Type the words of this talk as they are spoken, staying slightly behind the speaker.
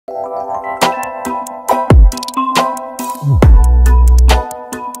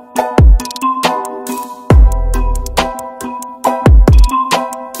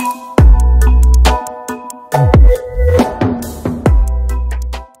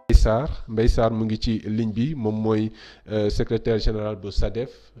Mbaye Sarr mu ngi ci ligne bi moom mooy secrétaire général bu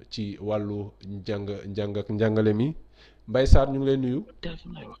Sadef ci wàllu njàng ak njàngale mi Mbaye Sarr ñu ngi lay nuyu.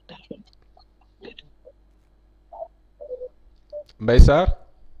 Mbaye Sarr.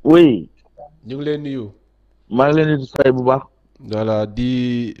 oui. ñu ngi lay nuyu. maa ngi leen di fay bu baax. voilà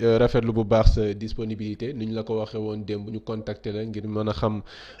di rafetlu bu baax sa disponibilité ni ñu la ko waxee woon démb ñu contacter la ngir mën a xam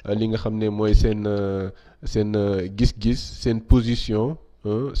li nga xam ne mooy seen gis-gis seen position.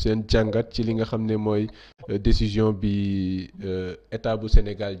 seen jàngat ci li nga xam ne mooy décision bi état bu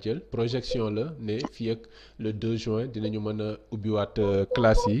Sénégal jël projection la ne fii ak le 2 juin dinañu mën a ubbiwaat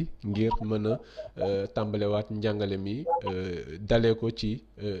classe yi ngir mën a tàmbalewaat njàngale mi dalee ko ci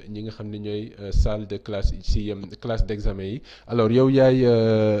ñi nga xam ne ñooy salle de classe ci classe d'examen yi alors yow yaay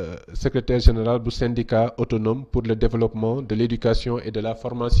secrétaire général bu syndicat autonome pour le développement de l'éducation et de la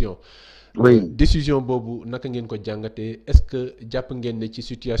formation. oui décision boobu naka ngeen ko jàngatee est-ce que jàpp ngeen ne ci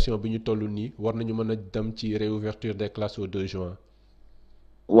situation bi ñu toll nii war nañu mën a dem ci réouverture des classes au 2 juin.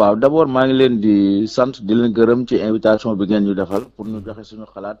 waaw d'abord maa ngi leen di sant di leen gërëm ci invitation bi ngeen ñu defal pour ñu joxe suñu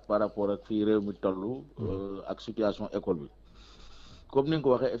xalaat par rapport ak fii réew mi toll ak situation école bi comme ni nga ko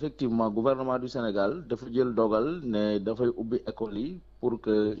waxee effectivement gouvernement du Sénégal dafa jël dogal ne dafay ubbi école yi pour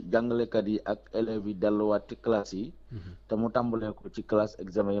que jàngalekat yi ak élèves yi delluwaat ci classe yi. te mu tàmbalee ko ci classe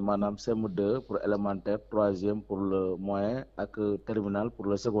examen yi maanaam CM2 pour élémentaire 3e pour le moyen ak terminal pour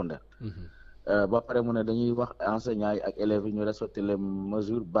le secondaire. ba pare mu ne dañuy wax enseignants yi ak élèves yi ñu respecter les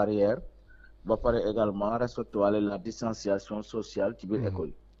mesures barrières ba pare également respecter wàlle la distanciation sociale ci biir école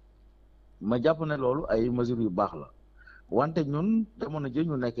yi. ma jàpp ne loolu ay mesures yu baax la. wante ñun jamono ji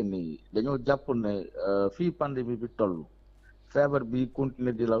ñu nekk nii dañoo jàpp ne fii pandémie bi toll feebar bi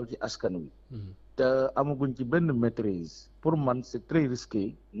continuer di law ci askan wi. te amaguñ ci benn maîtrise pour man c'est très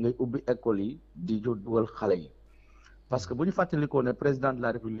risqué ngay ubbi école yi di dugal xale yi parce que bu ñu fàttalikoo ne président de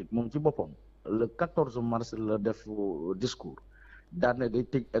la république moom ci boppam le 14 mars la def discours daan ne day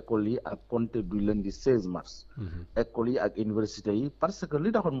tëj école yi à compter du lundi 16 mars. école yi ak université yi parce que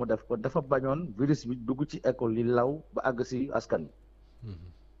li taxoon mu def ko dafa bañoon virus bi dugg ci école yi law ba àgg si askan wi.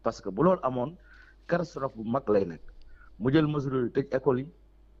 parce que bu loolu amoon catastrophe bu mag lay nekk mu jël mesure yi tëj école yi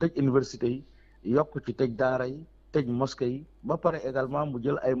tëj université yi yokk ci tëj daara yi tëj mosquée yi ba pare également mu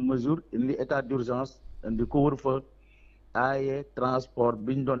jël ay mesures indi état d'urgence indi couvre-feu aaye transport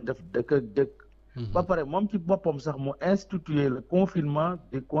bi ñu doon def dëkk ak dëkk. ba pare moom ci boppam sax mu instituer le confinement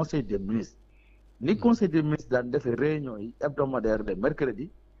du conseil des ministres ni conseil des ministres daan defee réunion yi hebdomadaire le mercredi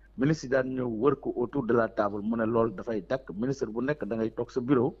ministre yi daan ñëw wër ko autour de la table mu ne loolu dafay dakk ministre bu nekk da ngay toog sa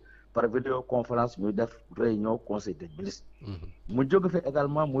bureau par vidéoconférence ñuy def réunion conseil des ministres. mu jóge fi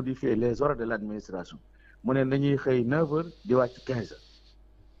également modifier les horaires de l'administration mu ne nañuy xëy 9 heures di wàcc 15 heures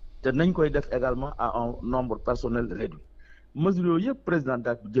te nañ koy def également à un nombre personnel réduit. mesures yooyu yëpp président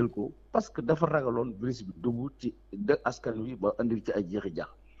daal bi jël ko parce que dafa ragaloon virus bi dugg ci de askan wi ba indi ci ay jeexi jax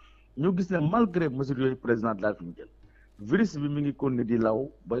ñu gis ne malgré mesures yooyu président daal fi ñu jël virus bi mi ngi continuer di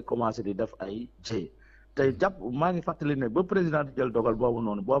law bay commencer di def ay jéye tey jàpp maa ngi fàttali ne ba président di jël dogal boobu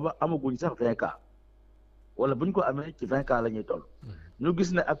noonu booba amaguñ sax 20 cas wala buñ ko amee ci 20 cas la ñuy toll. ñu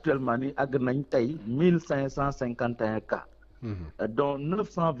gis ne actuellement ni àgg nañ tey 1551 cas. dont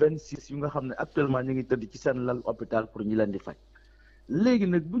 926 yu nga xam ne actuellement ñu ngi tëdd ci seen lal hôpital pour ñu leen di faj léegi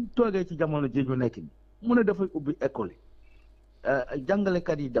nag buñ toogee ci jamono ji ñu nekk ni mu ne dafay ubbi école yi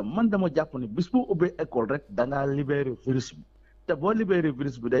jàngalekat yi dem man dama jàpp ne bis boo ubbee école rek da ngaa libérer virus bi te boo libérer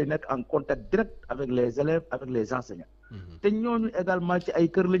virus bi day nekk en contact direct avec les élèves avec les enseignants. te ñooñu également ci ay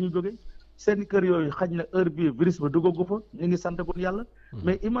kër la ñu jóge seen kër yooyu xaj na heure bii virus ba duggagu fa ñu ngi sant ko yàlla.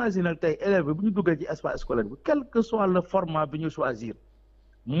 mais imaginal tey élèves bi bu ñu duggee ci espace scolaire bi quel que soit le format bi ñu choisir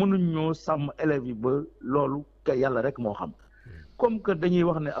mënuñ ñoo sàmm élèves yi ba loolu que yàlla rek moo xam. comme que dañuy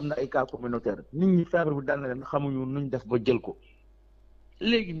wax ne am na ay cas communautaire nit ñi feebar bi dal na leen xamuñu nuñ def ba jël ko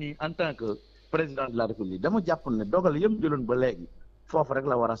léegi nii en tant que président de la république dama jàpp ne dogal yëpp jëloon ba léegi foofu rek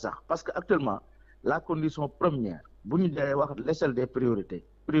la war a sax parce que actuellement la condition première bu ñu dee wax l'échelle des priorités.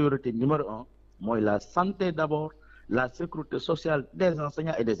 priorité numéro 1 mooy la santé d'abord la sécurité sociale des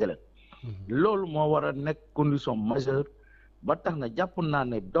enseignants et des élèves. loolu moo war a nekk condition majeure ba tax na jàpp naa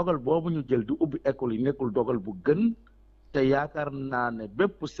ne dogal boobu ñu jël di ubbi école yi nekkul dogal bu gën te yaakaar naa ne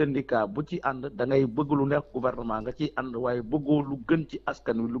bépp syndicat bu ci ànd da ngay bëgg lu neex gouvernement nga ciy ànd waaye bëggoo lu gën ci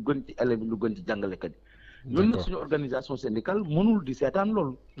askan wi lu gën ci élèves yi lu gën ci jàngalekat yi. ñun nag suñu organisation syndicale mënul di seetaan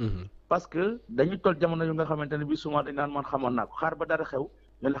loolu. parce que dañuy toll jamono yu nga xamante ne bii souvent dañ naan man xamoon naa ko xaar ba dara xew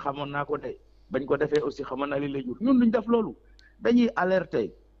ñu ne xamoon naa ko de bañ ko defee aussi xamoon naa li lay jur ñun duñ def loolu dañuy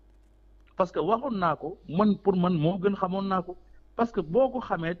alerter parce que waxoon naa ko man pour man moo gën xamoon naa ko parce que boo ko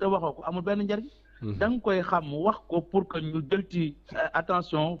xamee te waxoo ko amul benn njariñ da nga koy xam wax ko pour que ñu jël ci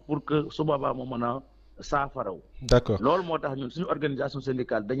attention pour que su boobaa mu mën a saafaraw. d'accord loolu moo tax ñun suñu organisation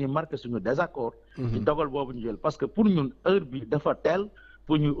syndicale dañuy marqué suñu désaccord. ci dogal boobu ñu jël parce que pour ñun heure bi dafa teel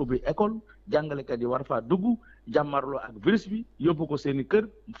pour ñuy ubbi école jàngalekat yi war faa dugg jàmmarloo ak virus bi yóbbu ko seen i kër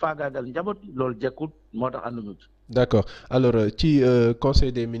faagaagal njaboot loolu jekkut moo tax ànduñu ci. d'accord alors ci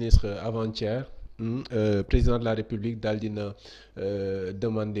conseil des ministres avant-hier président de la République daal dina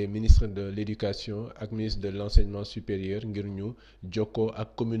demander ministre de l'éducation ak ministre de l'enseignement supérieur ngir ñu jokkoo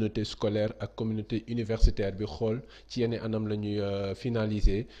ak communauté scolaire ak communauté universitaire bi xool ci yenn anam la ñuy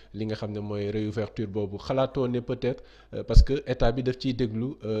finaliser li nga xam ne mooy réouverture boobu xalaatoo ne peut-être parce que état bi daf ciy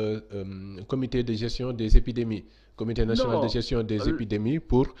déglu comité de gestion des épidémies comité national de gestion des épidémies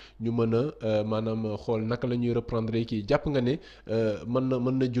pour ñu mën a maanaam xool naka la ñuy reprendre kii jàpp nga ne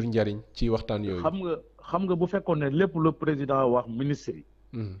mën na jur njariñ ci waxtaan yooyu. xam nga bu fekkoon ne lépp le président wax ministre yi.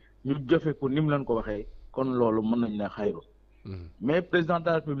 ñu jëfe ko ni mu leen ko waxee kon loolu mën nañ ne xayru. mais président de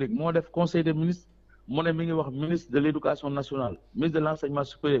la République moo def conseil des ministres mu ne mi ngi wax ministre de l'éducation nationale ministre de l'enseignement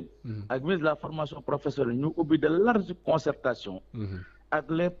supérieur. ak ministre de la formation professionnelle ñu ubbi de larges concertations. ak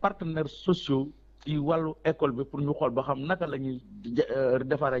les partenaires sociaux. ci wàllu école bi pour ñu xool ba xam naka la ñuy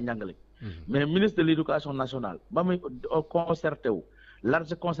defaree njàngale. mais ministre de l'éducation nationale ba muy concerté wu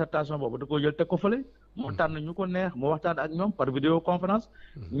large concertation boobu da ko jël teg ko fële. mu tànn ñu ko neex mu waxtaan ak ñoom par vidéoconférence.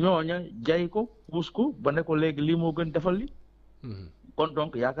 ñooña jay ko puus ko ba ne ko léegi lii moo gën defal li kon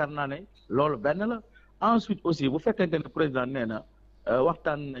donc yaakaar naa ne loolu benn la ensuite aussi bu fekkente ne président nee na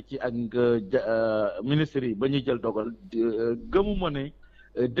waxtaan na ci ak ministres yi ba ñuy jël dogal gëmuma ne.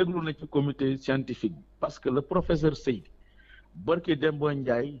 déglu na ci comité scientifique parce que le professeur Seydi barki Dembo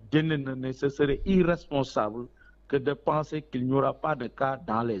Ndiaye génne na ne ce serait irresponsable que de penser qu'il n'y aura pas de cas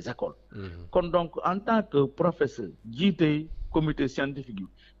dans les écoles. kon donc en tant que professeur jiite comité scientifique yi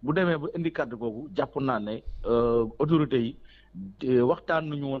bu demee ba indi kàddu googu jàpp naa ne autorités yi waxtaan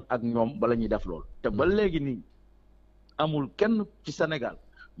nañu woon ak ñoom bala ñuy def loolu te ba léegi nii amul kenn ci Sénégal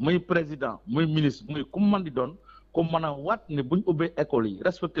muy président muy ministre muy ku mën di doon. comme mën a waat ne bu ñu ubbee école yi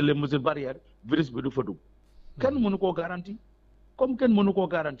respecter les mesures barrières virus bi du fa dugg kenn mënu koo garanti comme kenn mënu koo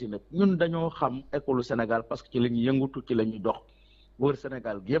garanti nag ñun dañoo xam école Sénégal parce que ci la ñuy yëngutu ci la ñuy dox wër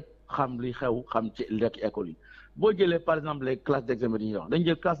Sénégal gi yëpp xam li xew xam ci lekk école yi boo jëlee par exemple les classes d'examen yi ñuy wax dañu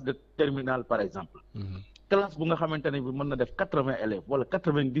jël classe de terminale par exemple classe bu nga xamante ne bi mën na def 80 élèves wala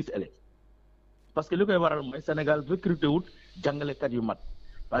 90 élèves parce que li koy waral mooy Sénégal recruté wut jàngalekat yu mat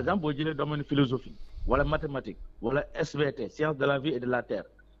par exemple boo jëlee domaine philosophie wala mathématique wala SVT sciences de la vie et de la terre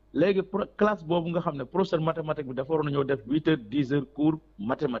léegi classe boobu nga xam ne professeur mathématique bi dafa waroon a ñëw def 8 heures 10 heures cours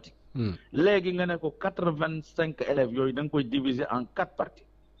mathématique. léegi nga ne ko 85 élèves yooyu da nga koy diviser en 4 parties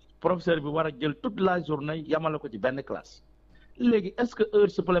professeur bi war a jël toute la journée yamale ko ci benn classe. léegi est-ce que heure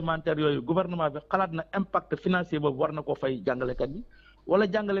supplémentaire yooyu gouvernement bi xalaat na impact financier boobu war na ko fay jàngalekat bi wala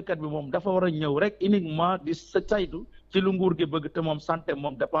jàngalekat bi moom dafa war a ñëw rek uniquement di saytu ci lu nguur gi bëgg te moom santé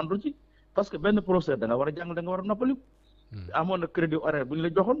moom dépendre ci. parce que benn professeur da nga war a jàng da nga war a noppaliku. amoon na crédit horaire bu ñu la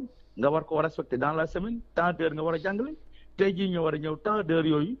joxoon nga war ko respecter dans la semaine tant d'heures nga war a jàngale tey jii ñu war a ñëw tant d'heures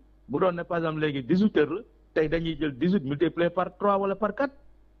yooyu bu doon ne par exemple léegi 18 heures la tey dañuy jël 18 multiplié par 3 wala par 4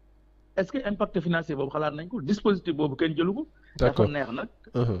 est-ce que impact financier boobu xalaat nañ ko dispositif boobu kenn jëlu ko. dafa neex nag.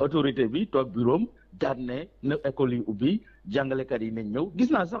 autorité bi toog bureau am daal ne na école yi ubbi jàngalekat yi nañ ñëw gis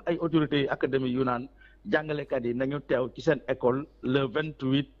naa sax ay autorités académiques yu naan jàngalekat yi nañu teew ci seen école le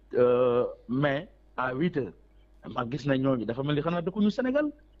 28. mai à 8 heures ma gis na ñooñu dafa mel ni xanaa dëkkuñu Sénégal.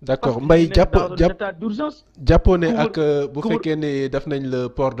 d'accord Mbaye état d'urgence jàppoo ne ak bu fekkee ne def nañ le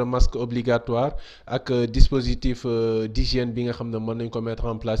port de masque obligatoire ak dispositif d'hygiène bi nga xam ne mën nañ ko mettre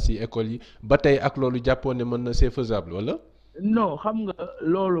en place ci école yi ba tey ak loolu jàppoo ne mën na c'est faisable wala. non xam nga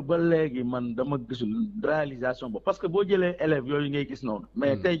loolu ba léegi man dama gisul réalisation boobu parce que boo jëlee élèves yooyu ngay gis noonu.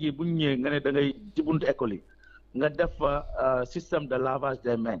 mais tey jii bu ñu ñëwee nga ne da ngay ci buntu école yi. nga def système de lavage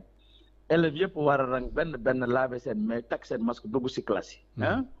des mains élèves yëpp war a rang benn laver seen mains takk seen masque dugg ci classe yi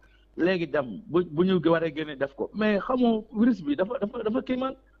ah léegi dem bu ñu waree génne def ko mais xamoo virus bi dafa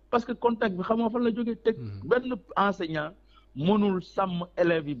kiimaan parce que contact bi xamoo fan la jógee teg benn enseignant mënul sàmm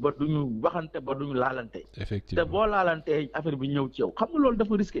élèves yi ba duñu waxante ba duñu laalante effectivement te boo laalantee affaire bi ñëw ci yow xam nga loolu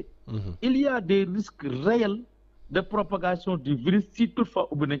dafa risqué il y a des risques réels de propagation du virus si toutefois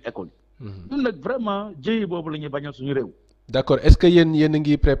ubbi nañ école yi ñun nag vraiment jëye boobu la ñuy bañal suñu réew d'accord est-ce que yéen a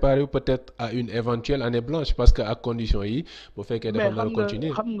ngi préparé peut-être à une éventuelle année blanche parce que ak conditions yi bu fekkee dafa nar a continuer.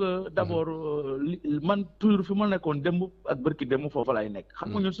 mais xam nga d'abord man toujours fi ma nekkoon démb ak bërki démb foofu laay nekk. xam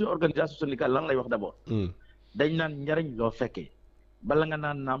nga ñun suñu organisation syndicale lan lay wax d'abord. dañ naan njariñ loo fekkee bala nga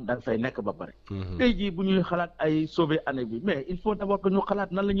naan naam da nga fay nekk ba pare. tey jii bu ñuy xalaat ay sauver année bi mais il faut d'abord que ñu xalaat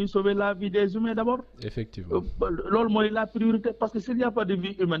nan la ñuy sauver la vie des humains d'abord. effectivement loolu mooy la priorité parce que s'il y a pas de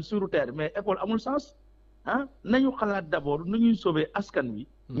vie humaine sur terre mais école amul sens. nañu xalaat d'abord nu ñuy sauver askan wi.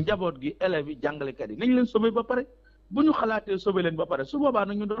 njaboot gi élèves yi jàngalekat yi nañu leen sauver ba pare bu ñu xalaatee sauver leen ba pare su boobaa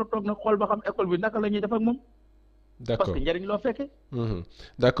nag ñu doon toog nag xool ba xam école bi naka la ñuy def ak moom. d'accord parce que njëriñ loo fekkee.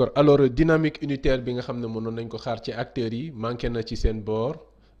 d'accord alors dynamique unitaire bi nga xam ne mënoon nañ ko xaar ci acteurs yi manqué na ci seen boor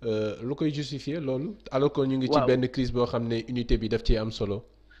lu koy justifier loolu. alors que ñu ngi ci benn crise boo xam ne unité bi daf ci am solo.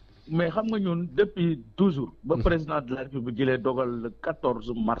 mais xam nga ñun depuis toujours. ba président de la République jëlee dogal le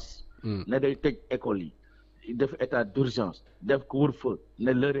 14 mars. ne day tëj école yi. def état d'urgence def couvre-feu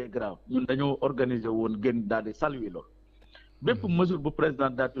ne l'heure est grave ñun dañoo organiser woon génn daal di saluer loolu bépp mesure bu président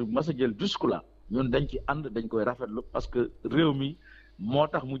de la République mas a jël jusque là ñun dañ ci ànd dañ koy rafetlu parce que réew mi moo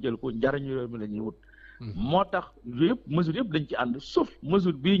tax mu jël ko njariñu réew mi la ñuy wut moo tax yëpp mesure yëpp dañ ci ànd sauf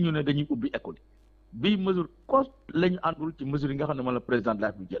mesure bii ñu ne dañuy ubbi école yi bii mesure ko la ñu àndul ci mesure yi nga xam ne moom la président de la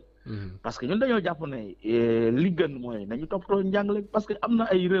République jël parce que ñun dañoo jàpp ne li gën mooy nañu toppatoo njàngale parce que am na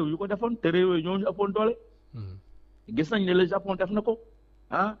ay réew yu ko defoon te réew yooyu ñoo ñu ëppoon doole gis nañ ne le Japon def na ko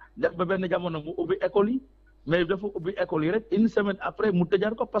def ba benn jamono mu ubbi école yi mais dafa ubbi école yi rek une semaine après mu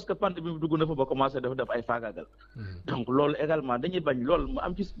tëjaat ko parce que pandémie bi dugg na fa ba commencé dafa def ay faagaagal donc loolu également dañuy bañ loolu mu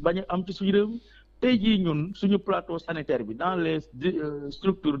am ci bañ am ci suñu réew mi tey jii ñun suñu plateau sanitaire bi dans les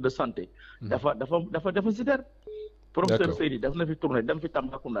structures de santé dafa déficitaire. professeur Seydi def na fi tournée dem fi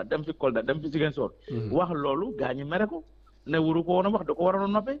Tambacounda dem fi Kolda dem fi Ziguinchor wax loolu gaa ñi mere ko ne wuru ko woon a wax da ko waroon a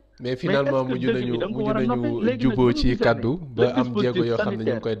noppee. mais finalement mujj nañu juboo ci kaddu ba am jéego yoo xam ne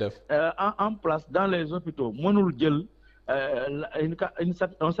ñu ngi koy def. en place dans les hôpitaux mënul jël un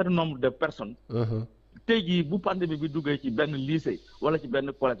certain nombre de personnes. tey jii bu pandémie bi duggee ci benn lycée wala ci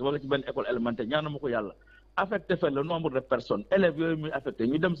benn collège wala ci benn école élémentaire ñaanuma ko yàlla affecté fa le nombre de personnes élèves yooyu muy affecté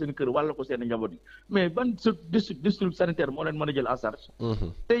ñu dem seen kër wala ko seen njaboot yi mais ban district sanitaire moo leen mën a jël en charge.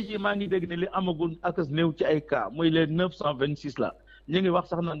 tey jii maa ngi dégg ne li amagun ak néew ci ay cas muy les 926 là ñu ngi wax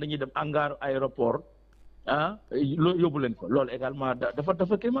sax naan dañuy dem hangar aéroport loo yóbbu leen ko loolu également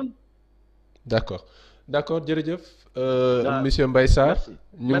dafa kii man. d'accord jërëjëf monsieur Mbaye Sarr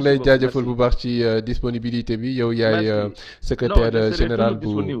ñu ngi lay jaajëfal bu baax ci disponibilité bi yow yaay secrétaire général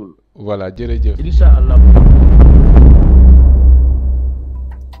bu voilà jërëjëf incha allah.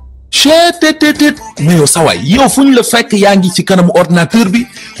 cheetetetet mais yow sawaay yow fu ñu la fekk yaa ngi ci kanamu ordinateur bi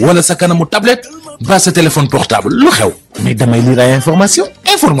wala sa kanamu tablette ba sa téléphone portable lu xew mais damay lire ay information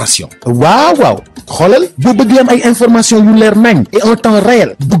waaw xoolal boo bëgg am ay information yu leer nañ et en temps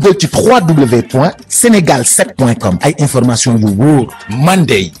réel duggal ci www.senegal7.com ay information yu wóor man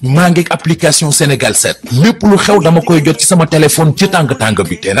de maa ngi application Sénégal 7 lépp lu xew dama koy jot ci sama téléphone ci tàng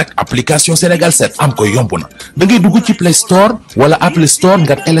bi te nag application Sénégal 7 am ko yomb na da ngay dugg ci Play Store wala Apple Store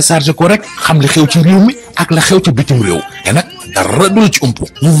nga télécharger ko rek xam li xew ci réew mi ak la xew ci bitim réew te nag dara du la ci umpu.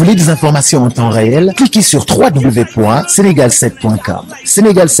 Vous voulez des informations en temps réel? Cliquez sur www.senegal7.com.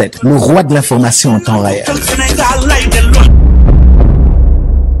 Sénégal 7, le roi de l'information en temps réel.